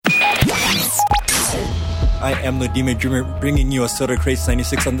I am Lodima Dreamer, bringing you Assorted Crates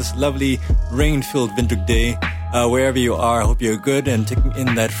 96 on this lovely rain-filled Windhoek day. Wherever you are, I hope you're good and taking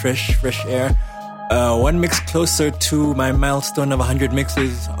in that fresh air. One mix closer to my milestone of 100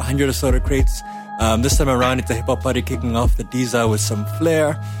 mixes, 100 Assorted Crates. This time around, it's a hip-hop party kicking off the Diza with some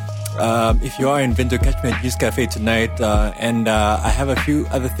flair. If you are in Windhoek, catch me at Juice Cafe tonight. And I have a few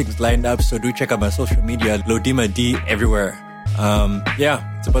other things lined up, so do check out my social media, Lodima D everywhere. Yeah,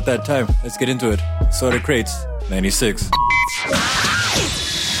 it's about that time. Let's get into it. Assorted Crates 96.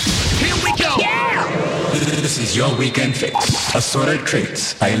 Here we go. Yeah. This is your weekend fix. Assorted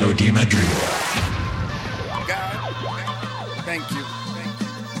Crates by Lodima Dream. God, thank you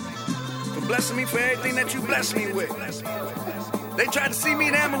for blessing me for everything that you blessed me with. They tried to see me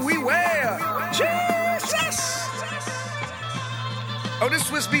down, but we were. Jesus. Oh, this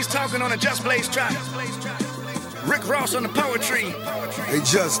Swiss Beats talking on a Just Blaze track. Rick Ross on the poetry. Hey,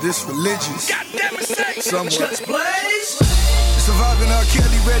 Just, this religious. God damn it, say. Somewhat. Just Blaze. Surviving R.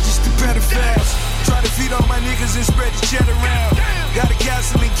 Kelly, registered pedophile. Try to feed all my niggas and spread the cheddar around. Got a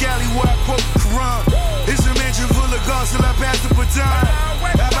castle in Cali where I quote the Quran. It's a mansion full of gods till I pass the baton.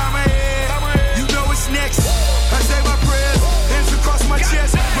 I bow my head, you know what's next. I say my prayers, hands across my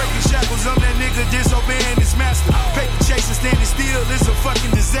chest. Breaking shackles, I'm that nigga disobeying his master. Paper chasing, standing still, it's a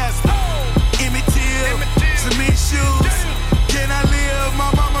fucking disaster. Emmett Till, cement shoes. Can I live? My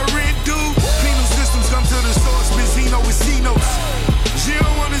mama rent due. Penal systems come to the source. Benzino with C-notes. She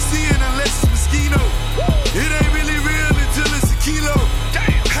don't wanna see it unless it's mosquito. It ain't really real until it's a kilo.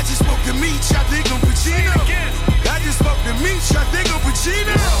 I just spoke to Meech, I think I'm Pacino. I just spoke to Meech, I think I'm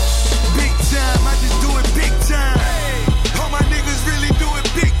Pacino. Big time, I just do it big time. All my niggas really do it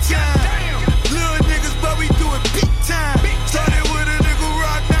big time. Little niggas, but we do it big time. Started with a nigga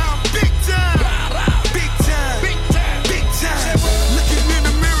rock, now I'm big time. Big time, big time. Looking in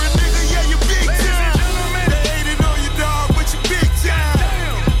the mirror, nigga, yeah, you big time. They hating on you, dog, but you big time.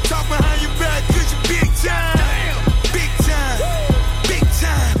 Talk behind your back, cause you big time. Big time, big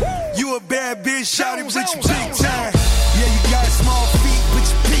time. You a bad bitch, shout it, but you big time. Yeah, you got small feet, but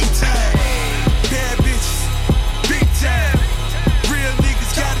you big time. Bad bitches, big time. Real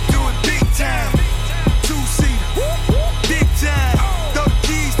niggas gotta do it big time. Two-seater, big time. Throw the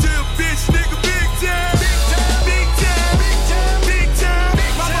keys to a bitch, nigga, big time. Big time, big time.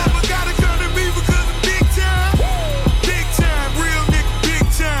 My mama gotta come to me because I'm big time. Big time, real nigga, big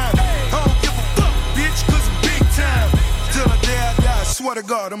time. I don't give a fuck, bitch, cause I'm big time. Till the day I die, I swear to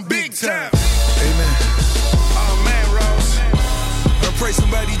God, I'm big time. Amen. Oh man, Ross. I pray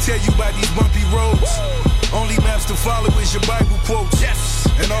somebody tell you about these bumpy roads. Only maps to follow is your Bible quotes. Yes.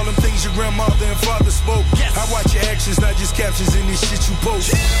 And all them things your grandmother and father spoke. Yes. I watch your actions, not just captions in this shit you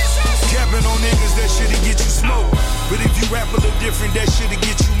post. Jesus. Capping on niggas, that shit'll get you smoked. But if you rap a little different, that shit'll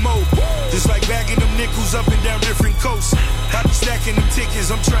get you mowed. Just like bagging them nickels up and down different coasts. I be stacking them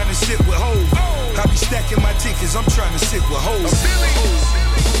tickets, I'm trying to sit with hoes. I be stacking my tickets, I'm trying to sit with hoes.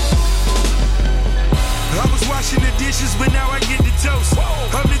 I was washing the dishes, but now I get the toast.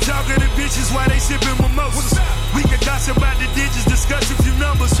 I'm the talk of the bitches while they sipping mimosas. We can gossip about the digits, discuss a few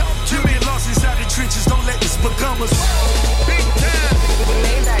numbers. You been lost inside the trenches, don't let this become us. Big time.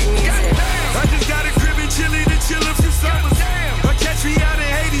 I just got a crib in Chile to chill a few summers. I catch me out in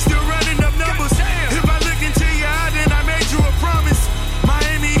Haiti, still running up numbers. If I look into your eye, then I made you a promise.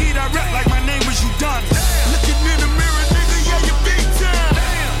 Miami Heat, I rap like my name was Udonis. Looking in the mirror, nigga, yeah, you big time.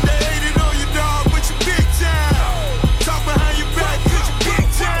 They hating on you, dog, but you big time. Talk behind your back, cause you big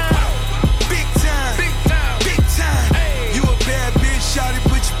time. Big time, big time. You a bad bitch, shot it,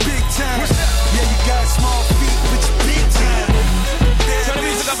 but you big time. Yeah, you got small feet, but you big time. Turn the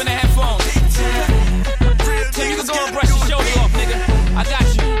music up in the headphones. So you can go and brush your shoulder off, nigga. I got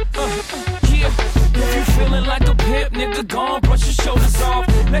you. Yeah. If you feeling like a pimp, nigga, go and brush your shoulders off.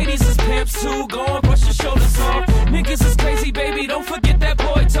 Ladies is pimps too, go and brush your shoulders off. Niggas is crazy, baby, don't forget that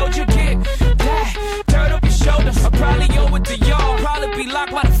boy told you get that dirt up your shoulders. I probably owe it to y'all, probably be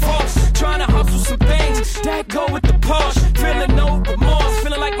locked by the force. Trying to hustle some things that go with the Porsche. Feeling no remorse,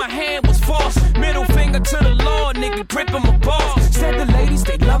 feeling like my hand was forced. Middle finger to the law, nigga, gripping my balls. Said the ladies,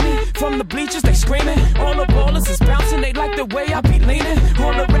 they love me. From the bleachers, they screaming. All the ballers is bouncing, they like the way I be leaning.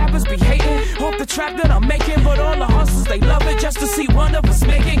 All the rappers be hating, off the trap that I'm making. But all the hustlers, they love it just to see one of us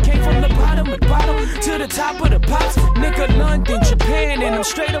making. Came from the bottom to the top of the pops. Nigga, London, Japan, and I'm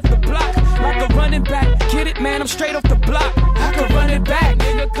straight off the block. Like a running back, get it, man, I'm straight off the block. I can run it back,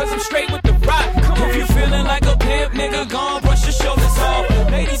 nigga, cause I'm straight with the rock. If you feeling like a pimp, nigga, gon' brush your shoulders off.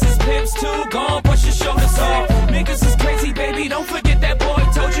 Ladies is pimps too, gon' brush your shoulders off. Niggas is crazy, baby, don't forget that boy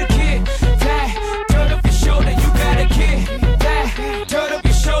told you, kid. That dirt up your shoulder, you gotta get. That dirt up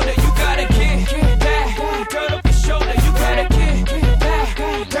your shoulder, you gotta get. That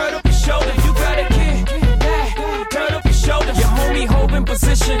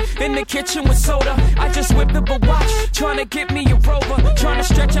kitchen with soda. I just whipped up a watch, trying to get me a Rover. Trying to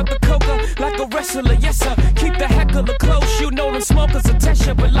stretch out the coca like a wrestler, yes sir. Keep the heckler close, you know them smokers a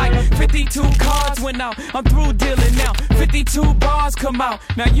Tesha. But like 52 cards went out, I'm through dealing now. 52 bars come out,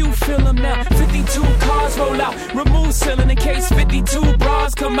 now you feel them now. 52 cars roll out, remove ceiling in case 52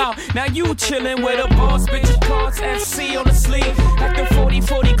 bras come out. Now you chillin' with a boss, bitch, cards FC on the sleeve. At the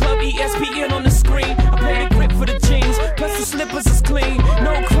 40-40 club, ESPN on the screen. I play the grip for the jeans, plus the slippers is clean.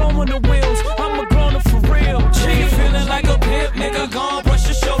 No chrome on the wheels, I'm a grown-up for real. G, feeling like a pimp, nigga, gon' brush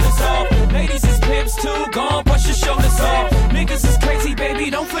your shoulders off. Ladies is pimps too, gon' brush your shoulders off. Niggas is crazy, baby,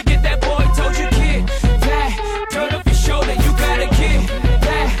 don't forget that boy told you, kid. That, turn up your shoulder, you gotta get.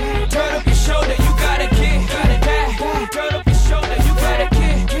 That, turn up your shoulder, you gotta get. That, turn up your shoulder, you gotta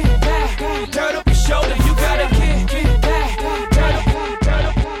get. That, turn up your shoulder, you gotta get. That, turn up.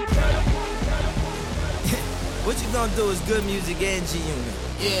 What you gonna do is good music and G-Unit.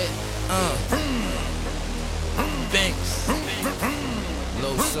 Yeah. Banks.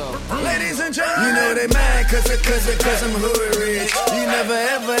 Low soul. Ladies and gentlemen, you know they mad cause I'm hood rich. You never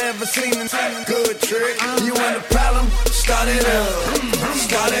ever seen a good trick. You want a problem? Start it up.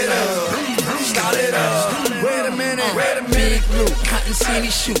 Start it up. Start it up. Wait a minute. Big loop, cotton candy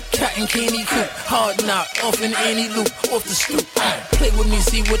shoot, cotton candy coop, hard knock, off in any loop, off the stoop. Play with me,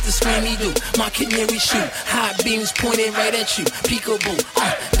 see what the screamy do. My canary shoot, hot beams pointed right at you. Peekaboo,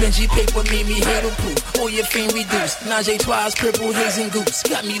 Benji paper made me hater proof. All your fame reduced. Najee Twice, purple haze and goose,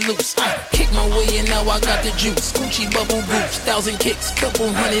 got me loose. Kick my way and now I got the juice. Gucci bubble boots, 1,000 kicks, couple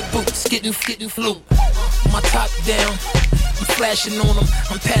hundred boots, getting flu. My top down. I'm flashing on them,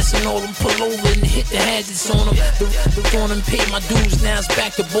 I'm passing all them, pull over and hit the hazards on them. The on them, pay my dues, now it's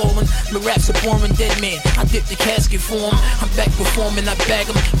back to ballin'. My raps are boring, dead man, I dip the casket for them. I'm back performing, I bag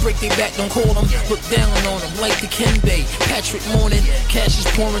them, break their back, don't call them. Look down on them, like the Kenbay, Patrick Morning. Cash is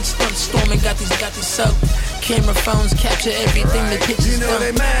pouring, stunt storming, got these up. Camera phones capture everything, the pictures. You know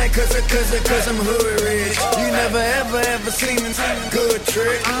they mad cause I'm hood rich. You never ever seen a good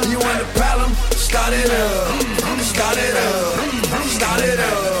trick. You want a problem? Start it up. Start it up. Start it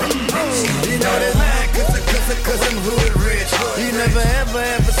up. You know they mad cause I'm hood rich. You never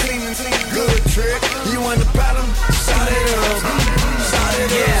ever seen a good trick. You want a problem? Start it up. Start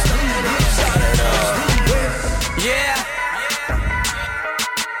it up. Start it up. Yeah.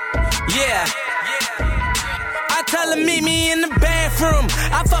 Tell her meet me in the bathroom.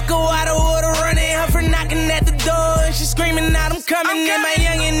 I fuck her while the water running, her for knocking at the door. And she screaming out, I'm coming in my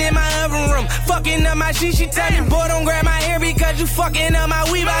youngin' in my oven room. Fucking up my shit, she tell me, boy, don't grab my hair because you fucking up my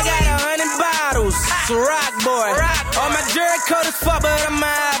weave. I got 100 bottles, it's a rock boy. All my jury coat is fuck, but I'm a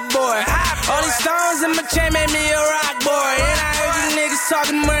hot boy. All these stones in my chain made me a rock boy. And I heard you niggas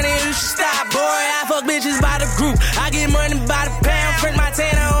talking money, you should stop, boy. I fuck bitches by the group, I get money by the pound. Print my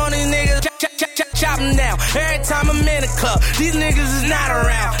tanner on these niggas. Chop them down. Every time I'm in the club, these niggas is not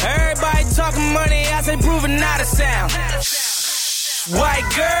around. Everybody talking money, I say proving not a sound. White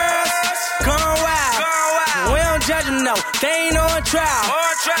girls, gone wild. We don't judge them, no, they ain't on trial.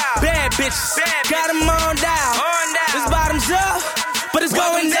 Bad bitches, got them on down. This bottom's up, but it's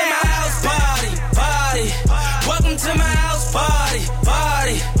going down. Welcome to my house party. Welcome to my house party.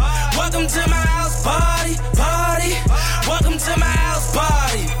 Welcome to my house party. Welcome to my house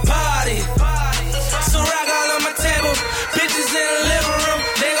party. So rock all on my table, bitches in the living room.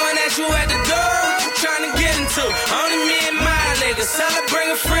 They gon' ask you at the door, what you tryna get into? Only me and my niggas,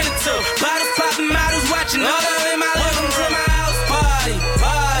 celebrate a friend or two. Bottles popping, models watching, all of in my living room. Welcome to my house party.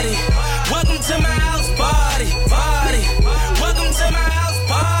 Welcome to my house party. Welcome to my house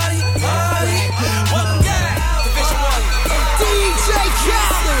party. Welcome to my house party. DJ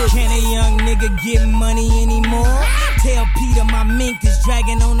Khaled. Can a young nigga get money anymore? Tell Peter my mink is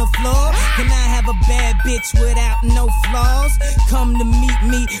dragging on the floor. Can I have a bad bitch without no flaws? Come to meet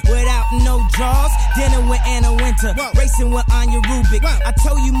me without no draws. Dinner with Anna Winter, racing with Anya Rubik. I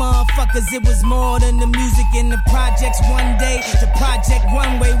told you motherfuckers it was more than the music in the projects one day. The project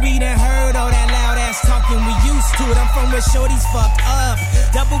one way, we done heard all that loud ass talking, we used to it. I'm from where shorties fucked up,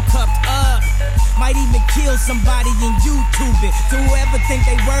 double cupped up. Might even kill somebody in YouTube it. To whoever think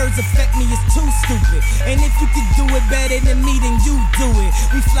they words affect me is too stupid. And if you could do it better than me, then you do it.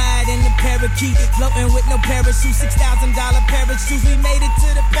 We fly in the parakeet, floating with no parachute, $6,000 parachutes. We made it to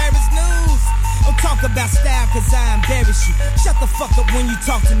the Paris news. Don't talk about style cause I embarrass you. Shut the fuck up when you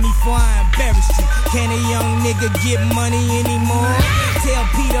talk to me before I embarrass you. Can a young nigga get money anymore? Tell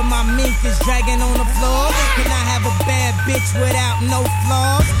Peter my mink is dragging on the floor. Can I have a bad bitch without no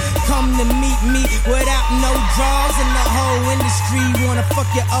flaws? Come Come to meet me without no draws, and the whole industry wanna fuck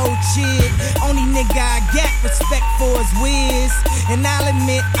your old chick. Only nigga I got respect for is Wiz, and I'll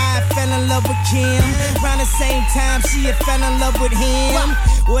admit I fell in love with Kim. Around the same time she had fell in love with him.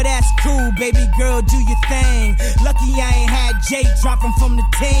 Well, that's cool, baby girl, do your thing. Lucky I ain't had Jay dropping from the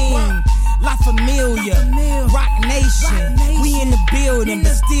team. La Familia, Rock Nation. We in the building,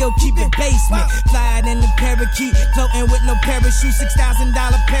 but still keep it basement. Flying in the parakeet, floating with no parachute. $6,000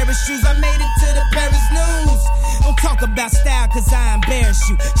 pair of shoes. I made it to the Paris news. Don't talk about style, cause I embarrass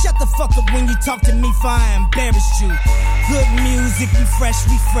you. Shut the fuck up when you talk to me, for I embarrass you. Good music, we fresh.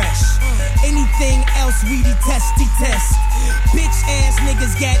 Anything else, we detest. Bitch ass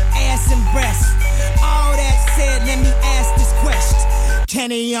niggas got ass and breasts. All that said, let me ask this question. Can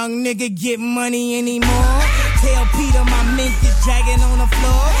a young nigga get money anymore? Tell Peter my mink is dragging on the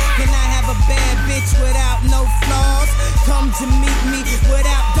floor. Can I have a bad bitch without no flaws? Come to meet me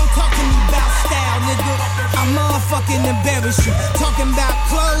without, don't talk to me about style, nigga. I motherfucking embarrass you. Talking about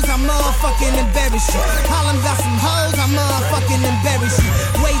clothes, I motherfucking embarrass you. Hollin' got some hoes, I motherfucking embarrass you.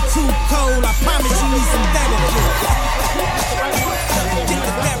 Way too cold, I promise you need some therapy. Get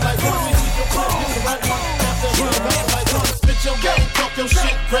the therapy. Spit your game, talk your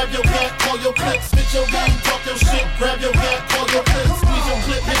shit, grab your gat, call your clip. Spit your game, talk your shit, grab your gat, call your clip. Squeeze your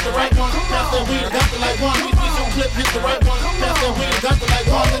clip, hit the right one. Pass that weed, got the like one. Squeeze your clip, hit the right one. Pass that weed, got the like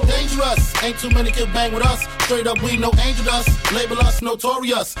one. And dangerous, ain't too many can bang with us. Straight up, we no angel dust. Label us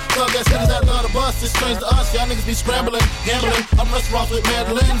notorious. Thug ass niggas that love the bus. It's strange to us, y'all niggas be scrambling, gambling. I'm restaurants with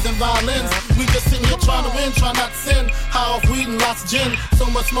mandolins and violins. We just sitting here trying to win, trying not to sin. High off weed and lots of gin. So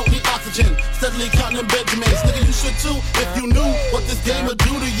much smoke, need oxygen. Steadily counting them Benjamins. Nigga, you should too if you knew what this game would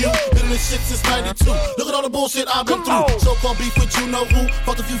do to you. Been in this shit since 92. Look at all the bullshit I've been through. So-called beef with you know who.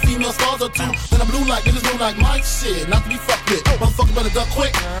 Fucked a few female stars or two. Then I'm blue like niggas blue like Mike shit. Not to be fucked with. Motherfucker better duck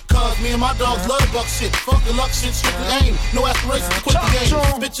quick. Cause me and my dogs love buck shit. Fuck the luck shit, strictly aim. No aspirations to quit the game.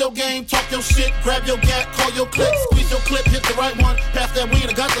 Spit your game, talk your shit, grab your gat, call your clip. Squeeze your clip, hit the right one. Pass that weed,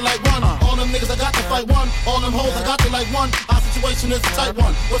 I got the like one. All them niggas I got to fight one. All them hoes I got to like one. Our situation is a tight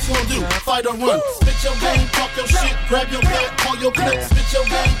one. What you gonna do? Fight or run? Spit your game, talk your shit, grab your gat, call your clip. Spit your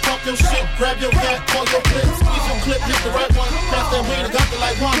game, talk your shit, grab your gat, call your clip. Squeeze your clip, hit the right one. Pass that weed, I got the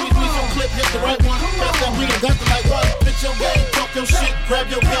like one. Squeeze your clip, hit the right one. Pass that weed, I got the like one. Spit your game, talk your shit, grab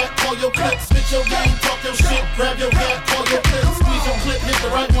your gat, call your clip. Spit your game, talk your shit, grab your gat, call your clip. Squeeze your clip, hit the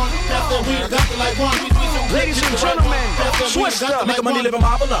right one. Pass that weed, I got the like one. Ladies and gentlemen, switch up. Make money living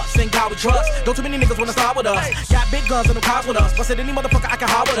marvelous. Thank God we trust. Don't too many niggas wanna start with us. Got big guns and no cars with us. Busted any motherfucker I can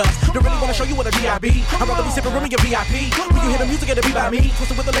hide with us. Don't really wanna show you what a G.I.B. I'd rather be sipping room in your VIP. When you hear the music, it'll be by me.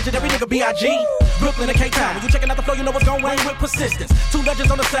 Twisted with the legendary nigga B.I.G. Brooklyn and K-Town. When you checking out the flow, you know what's gon' rain with persistence. Two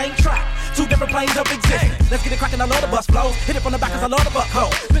legends on the same track. Two different planes of existence. Let's get it crackin', I love the bus flows. Hit it from the back cause I love the buck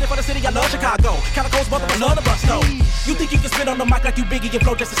hole. Spit it for the city, I love Chicago. Calico's mother, I love the bus though. You think you can spit on the mic like you Biggie and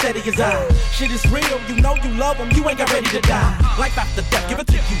flow just as steady as I. Shit is real, you know you love them, you ain't got ready to die. Life after death, give it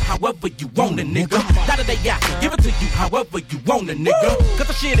to you however you want it, nigga. Die day after, give it to you however you want it, nigga. Cause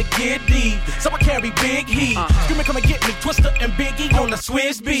the shit'll get deep, so I carry big heat. Screaming, come and get me, Twister and Biggie on the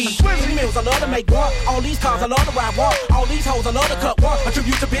Swiss beat. These meals, I love to make one. All these cars, I love to ride one. All these hoes, I love to cut one. A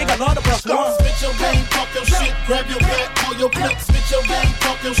tribute to Big, I love to bust one. Spit your game, talk your shit, grab your gat, call your clip. Spit your game,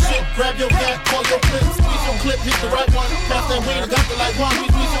 talk your shit, grab your gat, call your clip. Squeeze your clip, hit the right one. Pass that weed, I got the like one.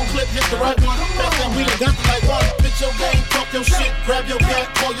 Squeeze your clip, hit the right one. Pass that weed, I got the like one. Spit your game, talk your shit, grab your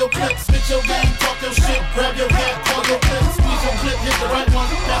gat, call your clip. Spit your game, talk your shit, grab your gat, call your clip. Squeeze your clip, hit the right one.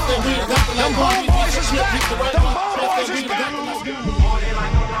 Pass that weed, I got the like one. Squeeze your clip, hit the right one. Pass that weed, I got the like one. Party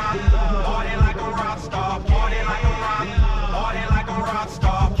like a rock, party like a rock star, party like a rock, party like a rock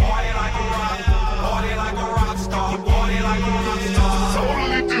star, party like a rock, party like a rock star, party like a rock star.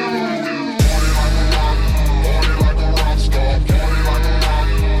 Totally do. Party like a rock, party like a rock star, party like a rock,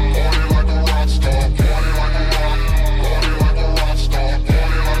 party like a rock star, party like a rock, party like a rock star, party like a rock star.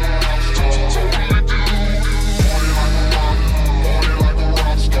 Totally do. Party like a rock, party like a rock star, party like a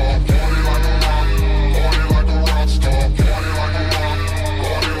rock, party like a rock star, party like a rock,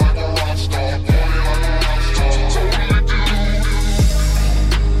 party like a rock star, party like a rock star. Totally do.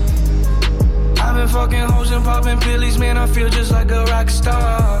 I've been fucking hoes and popping pillies, man, I feel just like a rock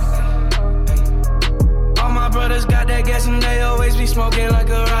star. All my brothers got that gas and they always be smoking like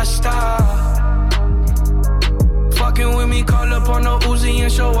a rock star. Fucking with me, call up on no Uzi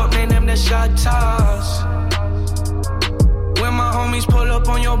and show up, man, them the shot toss. When my homies pull up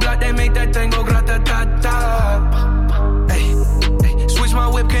on your block, they make that thing go grata-ta-ta. Hey, hey, switch my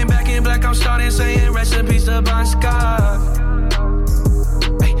whip, came back in black, I'm starting saying recipes to Bon Scott.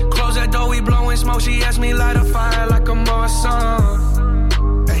 That door, we blowing smoke. She asked me light a fire like a Marsan.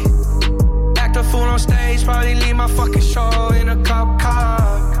 Hey, bitch probably leave my fucking show in a cop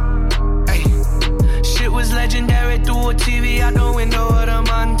car. Ay. Shit was legendary through a TV out the window of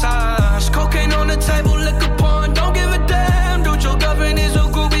the montage. Cocaine on the table, liquor porn, don't give a damn. Dude, your girlfriend is a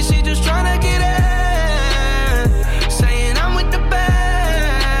groupie, she just tryna get in. Saying I'm with the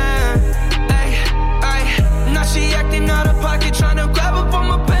band. Ay, ay. Now she acting out of pocket, tryna grab up on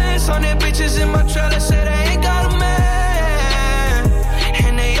my pants. On their bitches in my trailer, say they ain't got a man.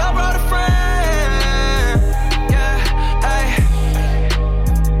 And they all brought a friend. Yeah, ay.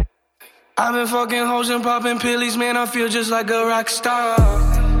 I've been fucking hoes and popping pillies, man, I feel just like a rock star.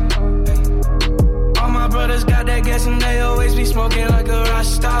 All my brothers got that gas and they always be smoking like a rock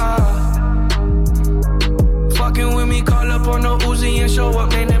star. Fucking with me, call up on the Uzi and show up,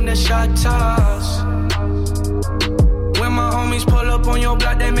 man, them the shot toss. When my homies pull up on your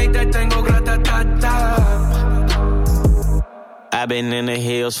block, they make that thing go grata-ta-ta. I've been in the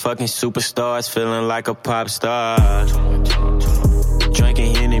hills, fucking superstars, feeling like a pop star.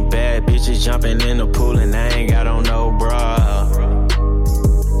 Drinking Henny, bad bitches jumping in the pool and I ain't got on no bra.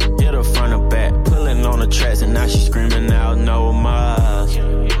 Hit her front or back, pulling on the tracks and now she screaming out no more.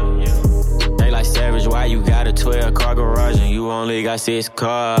 They like Savage, why you got a 12-car garage and you only got 6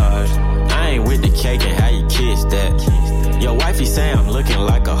 cars? I ain't with the cake and how you kiss that. Your wifey say I'm looking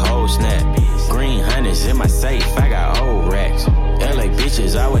like a whole snap. Green hundreds in my safe, I got old racks. LA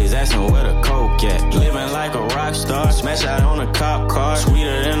bitches always asking where the coke at. Living like a rock star, smash out on a cop car.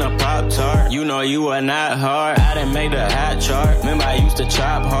 Sweeter than a Pop-Tart, you know you are not hard. I done made the hot chart, remember I used to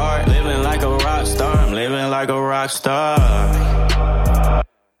chop hard. Living like a rock star, I'm living like a rock star.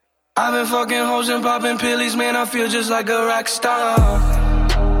 I've been fucking hoes and popping pillies, man, I feel just like a rock star.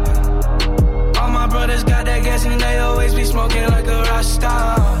 All my brothers got that gas and they always be smoking like a rock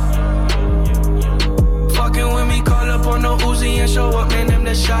star. Fucking with me, call up on the Uzi and show up, man, them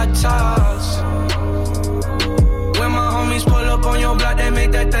the shot toss. When my homies pull up on your block, they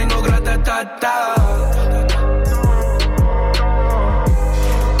make that thing go grata-ta-ta.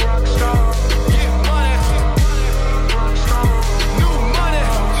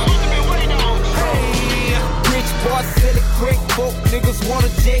 Quick folk niggas wanna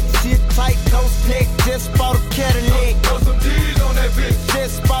jet, shit tight, no stick. Just bought a Cadillac. Throw some D's on that bitch.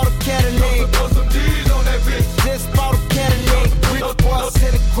 Just bought a Cadillac. Throw some D's on that bitch. Just bought a Cadillac. Rich boy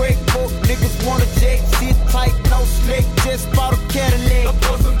said a quick folk niggas wanna jet, shit tight, no slick. Just bought a Cadillac.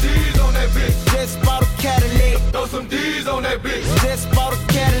 Throw some D's on that bitch. Just bought a Cadillac. Throw some D's on that bitch. Just bought a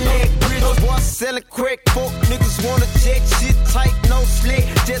Cadillac. Rich boy selling crack, folk niggas wanna jet, shit tight, no slick.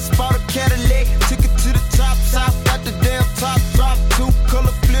 Just bought a Cadillac. Took it to the top, got the damn top drop,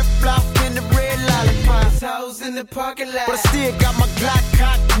 2-color flip-flop in the red lollipop. House in the parking lot, but I still got my Glock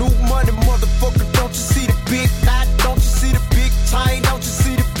cock. New money, motherfucker. Don't you see the big knot? Don't you see the big chain? Don't you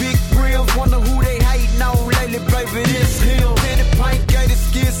see the big grills? Wonder who they hating on lately, baby. This hill. Penny pint, gated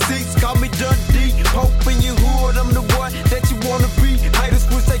skin seats. Call me Dundee. Hoping you hood, I'm the one that you wanna be. Haters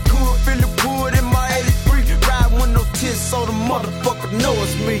wish they could feel the wood in my 83. Ride with no tits, so the motherfucker know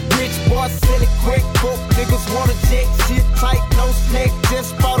it's me. Rich boy, sell it quick, broke niggas wanna jet, shit tight, no snake.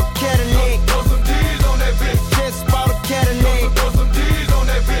 Just bought a Cadillac. Throw some D's on that bitch. Just bought a Cadillac. Throw some D's on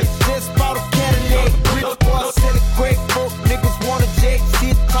that bitch. Just bought a Cadillac. Rich boy, sell it quick, broke niggas wanna jet,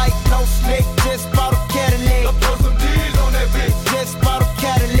 shit tight, no snake. Just bought a Cadillac. Throw some D's on that bitch. Just bought a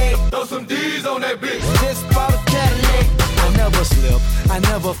Cadillac. Throw some D's on that bitch. Just bought a Cadillac. I never slip, I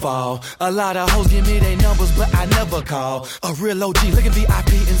never fall. A lot of hoes give me their numbers, but I never call. A real OG, look at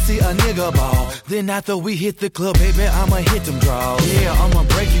VIP and see a nigga ball. Then after we hit the club, baby, I'ma hit them draws. Yeah, I'ma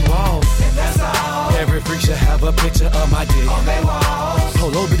break you off. And that's all. Every freak should have a picture of my dick on their walls.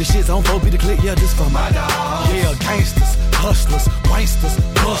 Polo be the shits, on 4 be the click, yeah, this for my dog. Yeah, gangsters, hustlers, wanksters,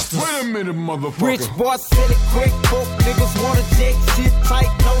 busters. Wait a minute, motherfucker. Rich boy, sell it quick, folk niggas wanna jet, shit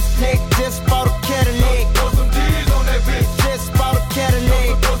tight, no snake. Just bought a Cadillac. Throw some D's on that bitch. Just bought a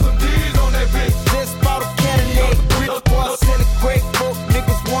Cadillac. Throw some D's on that bitch. Just bought a Cadillac. Rich boy, sell it quick, folk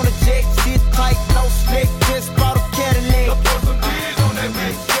niggas wanna jet, shit tight, no snake. Just bought a Cadillac. Throw some D's on that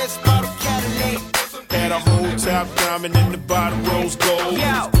bitch. Just bought a Cadillac. Had a whole top diamond in the bottom rose gold.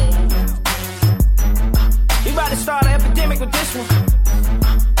 Yo, we about to start an epidemic with this one.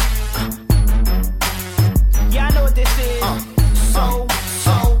 Yeah, I know what this is. So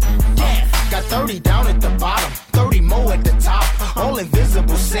death. Got 30 down at the bottom, 30 more at the top. All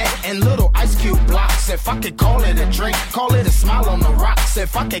invisible set and little ice cube blocks. If I could call it a drink, call it a smile on the rocks.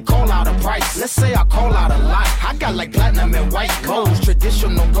 If I could call out a price, let's say I call out a lot. I got like platinum and white gold,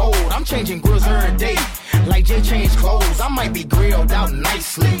 traditional gold. I'm changing grills every day, like Jay changed clothes. I might be grilled out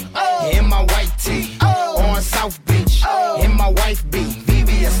nicely in my white tee on South Beach. In my wife beat,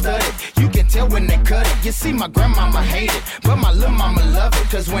 VVS studded. You can tell yo, when they cut it. You see, my grandmama hate it, but my little mama love it.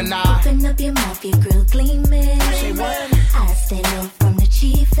 Cause when I open up your mouth, your grill gleaming. I stay low from the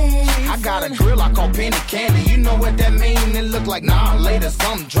chiefin'. I got a grill I call penny candy. You know what that mean? It look like nah, later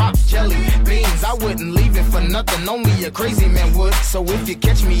some drops jelly beans. I wouldn't leave it for nothing, only a crazy man would. So if you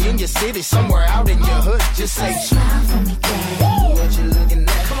catch me in your city, somewhere out in your hood, just say smile for me, daddy. What you looking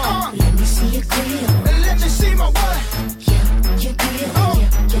at? Come on, let me see your grill. Let me see my what? Yeah, your grill.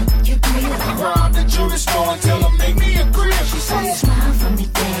 Your grill. Rob the jewelry store and tell them make me a grill. She said smile for me,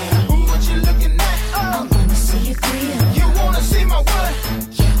 daddy. What you looking at? I wanna see your grill. You wanna see my what?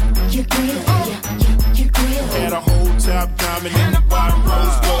 Yeah, your grill. Your grill. Had a whole top diamond in the bottom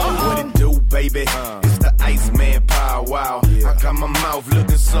rose gold. What it do, baby? It's the Iceman Power Wow. I got my mouth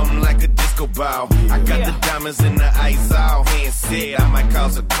looking something like a disco ball. I got the diamonds in the ice out. Hand said I might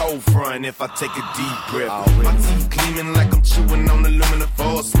cause a cold front if I take a deep breath. My teeth gleaming like I'm chewing on aluminum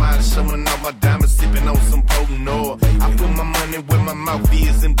foil. Smiling, showing off my diamonds, sipping on some potent oil. I put my money where my mouth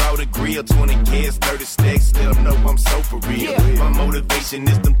is and bought a grill. 20 kids, 30 stacks, let them know I'm so for real. My motivation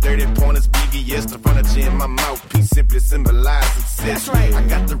is them 30 pointers, BVS, the furniture in my mouthpiece simply symbolize success. I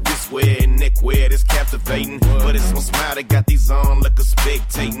got the wristwear and neckwear that's captivating, but it's my smile that got these on like a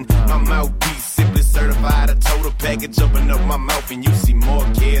spectating. My mouthpiece simply certified, a total package. Open up my mouth and you see more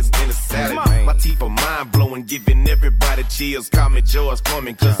kids than a salad. My teeth are mind blowing, giving everybody chills. Call me George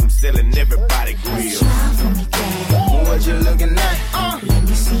Foreman, cause I'm selling everybody grills. Smile for me, daddy. What you looking at? Let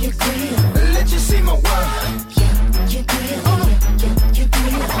me see your grill. Let you see my what? Yeah, your grill. Your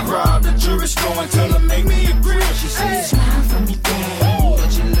grill. Rob the jewelry store and tell them make me a grill. She said smile for me, daddy.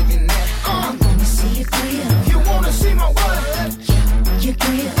 What you looking at? I wanna see your grill. You wanna see my what? Yeah, your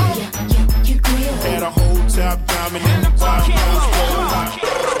grill. Your grill. Had a whole top diamond in the bottom rose gold.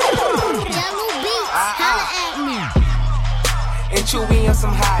 Jello Beats, holla at me. And Chewy on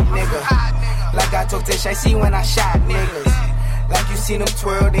some hot nigga. Like I told Tish, I see when I shot niggas. Like you seen him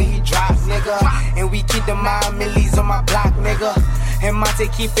twirl, then he drop, nigga. And we keep the mind millies on my block, nigga. And Monte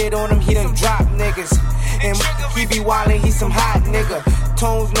keep it on him, he done drop niggas. And he be wildin', he some hot nigga.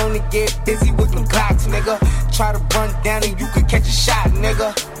 Tones known to get busy with them Glocks, nigga. Try to run down and you could catch a shot,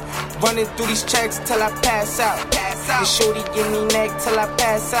 nigga. Running through these checks till I pass out. And shorty give me neck till I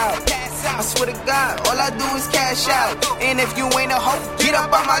pass out. I swear to God, all I do is cash out. And if you ain't a hoe, get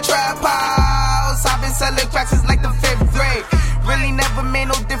up on my trap house. I've been selling cracks since like the 5th grade. Really never made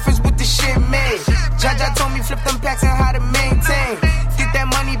no difference with the shit made. Jaja told me flip them packs and how to maintain. Get that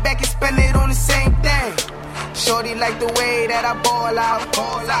money back and spend it on the same thing. Shorty like the way that I ball out.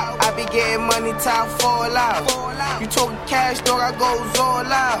 I be getting money till I fall out. You talking cash, dog, I goes all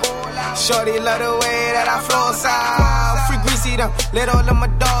out. Shorty love the way that I floss out. Free greasy them, let all of my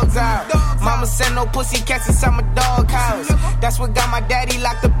dogs out. Mama send no pussy cats inside my dog house. That's what got my daddy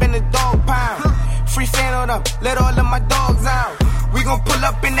locked up in the dog pound. Free fan on them, let all of my dogs out. We gon' pull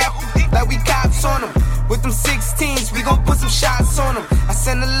up in that like we cops on them. With them 16s, we gon' put some shots on them. I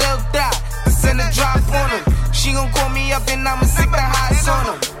send a little dot, I send a drop on them. She gon' call me up and I'ma stick the highs on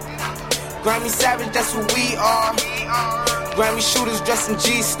them. Grammy Savage, that's what we are. Grammy shooters dressed in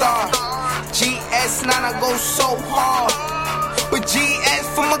G-Star. GS9, I go so hard. But GS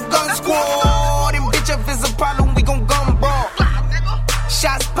for my gun squad. And bitch, if it's a problem, we gon' gun brawl.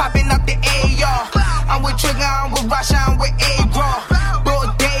 Shots popping out the AR. I'm with Trigger, I'm with Rasha, I'm with A-Raw.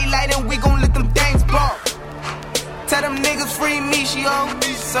 Broad daylight and we gon' let them things blow. Tell them niggas free Michio.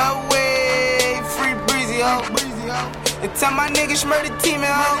 Subway, free Breezy, ho. And tell my niggas murder team,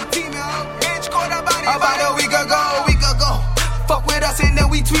 ho. Bitch, caught about a week ago. Fuck with us and then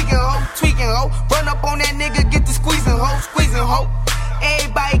we tweaking, ho. Run up on that nigga, get the squeezing, ho.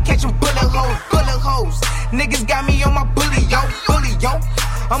 Everybody catching bullet holes. Niggas got me on my bully, yo.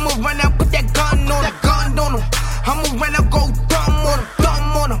 I'ma run out, put that gun on him. I'ma run out, go dumb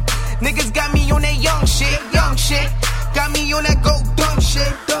on him. Niggas got me on that young shit. Got me on that go dumb shit.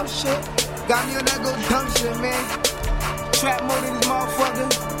 Got me on that go dumb shit, man. Trap mode in this motherfucker.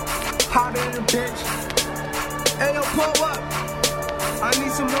 Hotter than a bitch. Hey, yo, pull up. I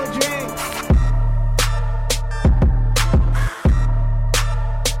need some more drinks.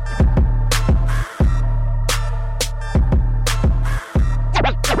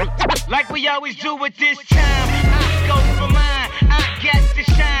 Like we always do at this time, I go for mine, I got to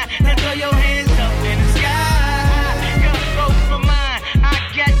shine. Now throw your hands up in the sky. Go for mine, I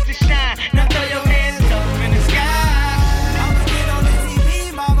got to shine. Now throw your hands up in the sky. I'ma get on the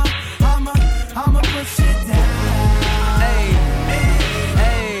TV, mama. I'ma push it down.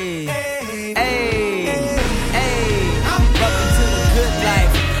 Welcome to the good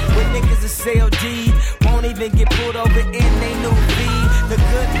life. When niggas is COD, won't even get pulled over in they new V. The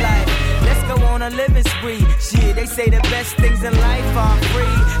good life. Let's go on a living spree. Shit, they say the best things in life are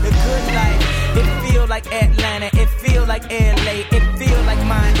free. The good life, it feel like Atlanta, it feel like LA, it feel like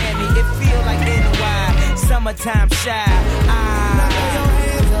Miami, it feel like NY. Summertime shy. Now throw your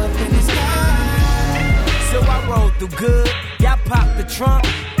hands up in the sky. So I roll through good. Y'all pop the trunk,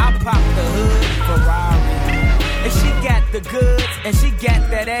 I pop the hood. Ferrari. And she got the goods, and she got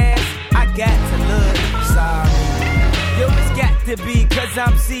that ass. I got to look sorry. Yo, it's got to be, cause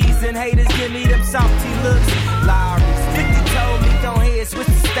I'm seasoned. Haters give me them salty looks. Lowry's 50 told me don't hate, switch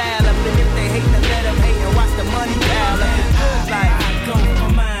the style up. And if they hate, then let them hate and watch the money pile up. The good life, I go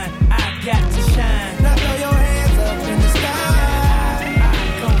for mine, I got to shine. Now throw your hands up in the sky. I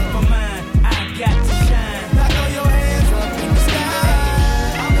go for mine, I got to shine. Now throw your hands up in the sky.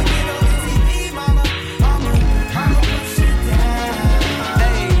 I'ma get on the TV, mama. I'ma push it down.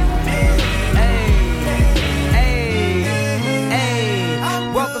 Hey, hey, hey, hey.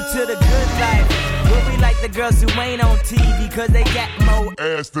 Welcome to the good life. Where we like the girls who ain't on TV, cause they got more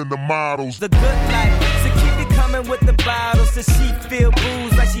ass than the models. The good life, so keep it coming with the bottles. So she feel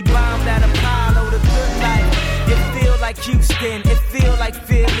booze like she bombed at Apollo. The good life, it feel like Houston, it feel like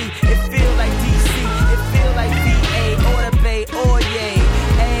Philly, it feel like DC, it feel like VA or the Bay or yay.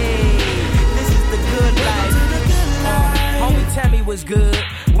 Hey, this is the good life. Homie, tell me what's good.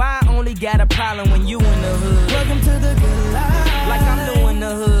 Why I only got a problem when you in the hood? Welcome to the good life. Like I'm doing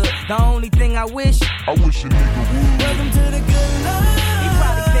the hood. The only thing I wish a nigga would. Welcome to the good life. He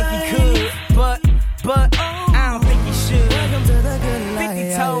probably think he could, but I don't think he should. Welcome to the good life.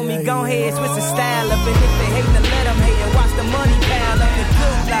 50 told me go ahead, switch the style up. And if they hate, then let them hate and watch the money pile up. The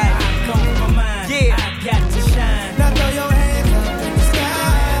good life, I come for mine. Yeah, I got to shine. Now throw your hands up in the sky.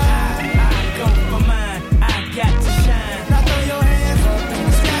 I come for mine. I got to shine. Now throw your hands up in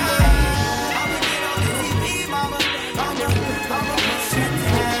the sky. I'ma get on the TV, mama. I'ma push it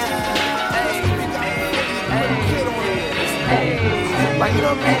down. Like, you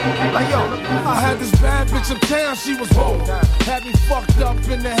know what I mean? Like, yo, I had this bad bitch uptown, she was whoa. Had me fucked up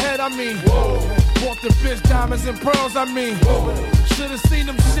in the head, I mean, whoa. Bought the bitch diamonds and pearls, I mean, whoa. Should've seen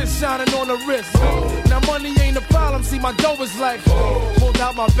them shit shining on the wrist. Now money ain't a problem, see my dough is like, pulled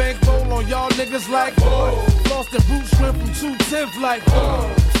out my bankroll on y'all niggas like, lost the boot shrimp from 210th like,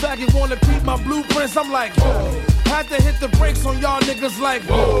 faggot wanna peep my blueprints, I'm like, had to hit the brakes on y'all niggas like,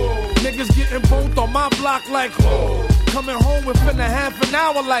 niggas getting both on my block like, coming home within a half an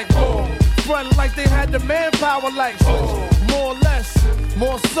hour like, front like they had the manpower like, more or less,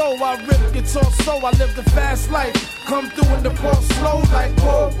 more so, I rip guitar so I live the fast life, come through in the port slow like,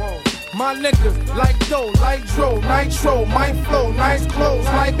 whoa, my niggas like dough, like dro, nitro, my flow, nice clothes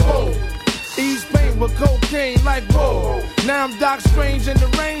like, whoa, East Spain with cocaine like, whoa, now I'm Doc Strange in the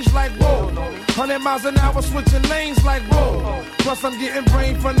range like, whoa, 100 miles an hour switching lanes like, whoa, plus I'm getting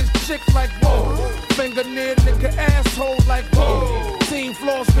brain from this chick like, whoa, finger near nigga asshole like, whoa, team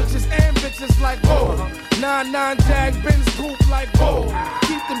floors bitches and bitches like, whoa, 9-9 Jag Benz coupe like, whoa,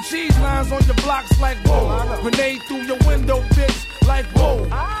 keep them cheese lines on your blocks like, whoa, grenade through your window bitch like, whoa,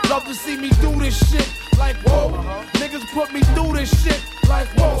 love to see me do this shit like, whoa, niggas put me through this shit like,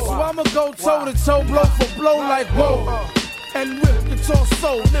 whoa, so I'ma go toe to toe, blow for blow like, whoa, and whip guitar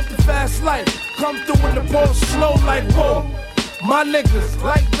soul, live the fast life, come through in the port slow like, whoa, my niggas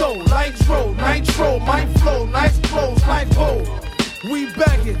like dough, like dro, nitro, my flow, nice clothes like, whoa, we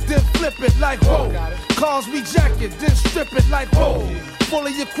bag it, then flip it like, whoa, cars we jack it, then strip it like, whoa,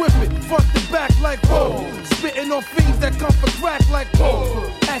 fully equipment, front to back like, whoa, spitting on fiends that come for crack like,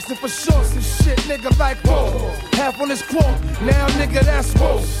 whoa, asking for shorts and shit, nigga like, whoa, half on this quote, now nigga that's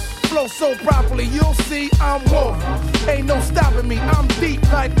whoa, flow so properly, you'll see I'm whoa, ain't no stopping me, I'm deep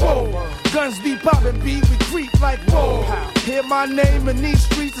like, whoa, guns be popping, beat, we creep like, whoa, hear my name in these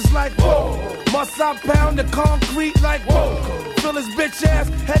streets, it's like, whoa, must I pound the concrete like, whoa, feel his bitch ass,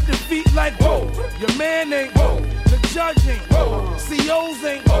 head to feet like, whoa, your man ain't, whoa, the judge ain't, whoa, COs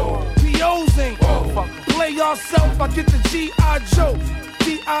ain't, whoa, POs ain't, whoa, play yourself, I get the G.I. Joe,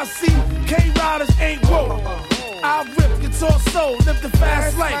 D.I.C. K-Riders ain't, whoa, I rip guitar soul, live the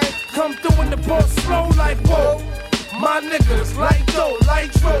fast life, come through in the port slow like, whoa, my niggas like dough,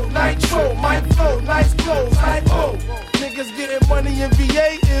 like dro, nitro, my flow, nice clothes like, whoa, niggas getting money in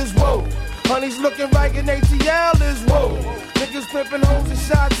VA is, whoa, honeys looking right in ATL is, whoa, niggas flipping hoes in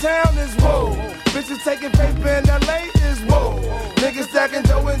Chi-Town is, whoa, bitches taking paper in LA is, whoa, niggas stacking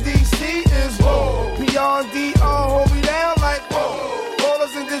dough in DC is, whoa, P.R.D. hold me down like, whoa,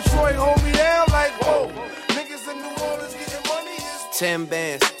 ballers in Detroit hold me down like, whoa, niggas in New Orleans getting money is 10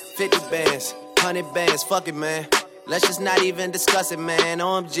 bands, 50 bands, 100 bands, fuck it, man. Let's just not even discuss it, man.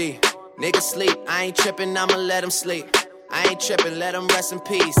 OMG, niggas sleep, I ain't tripping, I'ma let them sleep. I ain't tripping, let them rest in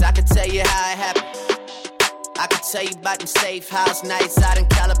peace. I can tell you how it happened. I can tell you about them safe house nights out in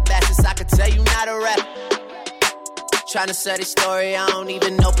Calabasas. I can tell you not a rapper. Tryna sell this story, I don't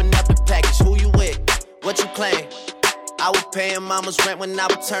even open up the package. Who you with? What you claim? I was paying mama's rent when I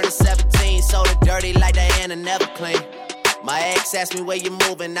was turning 17. Sold her dirty like Diana, never clean. My ex asked me where you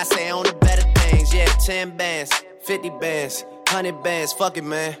moving, I say on the better things. Yeah, 10 bands, 50 bands, 100 bands, fuck it,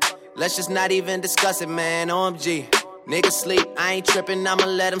 man. Let's just not even discuss it, man. OMG, niggas sleep, I ain't tripping, I'ma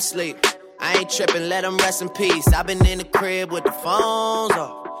let them sleep. I ain't tripping, let them rest in peace. I been in the crib with the phones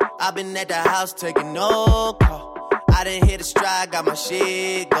off. I been at the house taking no call. I done hit a stride, got my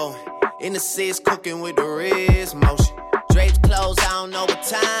shit going. In the seats cooking with the wrist motion. Drapes closed, I don't know what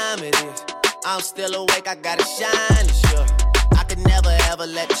time it is. I'm still awake, I gotta shine and sure. I could never ever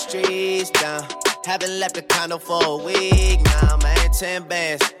let the streets down. Haven't left the condo for a week now, man. 10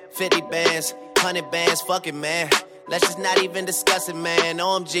 bands, 50 bands, 100 bands, fuck it, man. Let's just not even discuss it, man.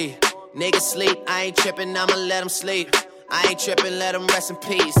 OMG, niggas sleep, I ain't tripping, I'ma let them sleep. I ain't tripping, let them rest in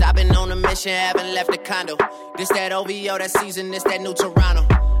peace. I been on a mission, haven't left the condo. This that OVO, that season, this that new Toronto.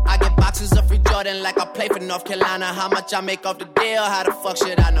 I get boxes of free Jordan like I play for North Carolina. How much I make off the deal, how the fuck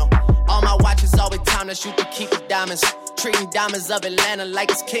should I know? All my watches always timeless, you can keep the diamonds. Treating diamonds of Atlanta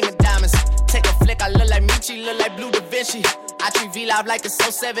like it's king of diamonds. Take a flick, I look like Michi, look like Blue Da Vinci. I treat V-Live like it's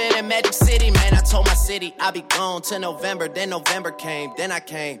 07 in Magic City. Man, I told my city I'll be gone till November. Then November came, then I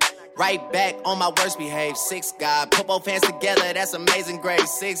came right back on my worst behavior. 6 guys, put both hands together, that's amazing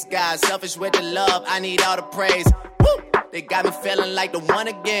grace. 6 guys, selfish with the love, I need all the praise. Woo! They got me feeling like the one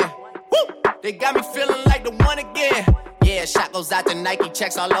again. Woo! They got me feeling like the one again. Yeah, shot goes out to Nike,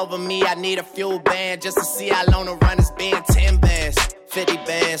 checks all over me. I need a fuel band just to see how long the run has been. 10 bands, 50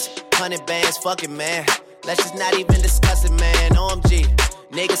 bands, 100 bands, fuck it, man. Let's just not even discuss it, man. OMG,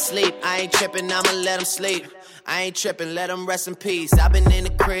 niggas sleep, I ain't tripping, I'ma let them sleep. I ain't tripping, let them rest in peace. I been in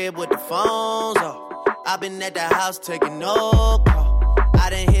the crib with the phones off. I been at the house taking no call. I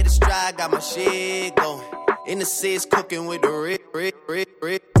done hit a stride, got my shit going. In the seats cooking with the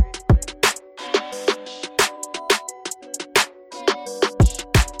rig.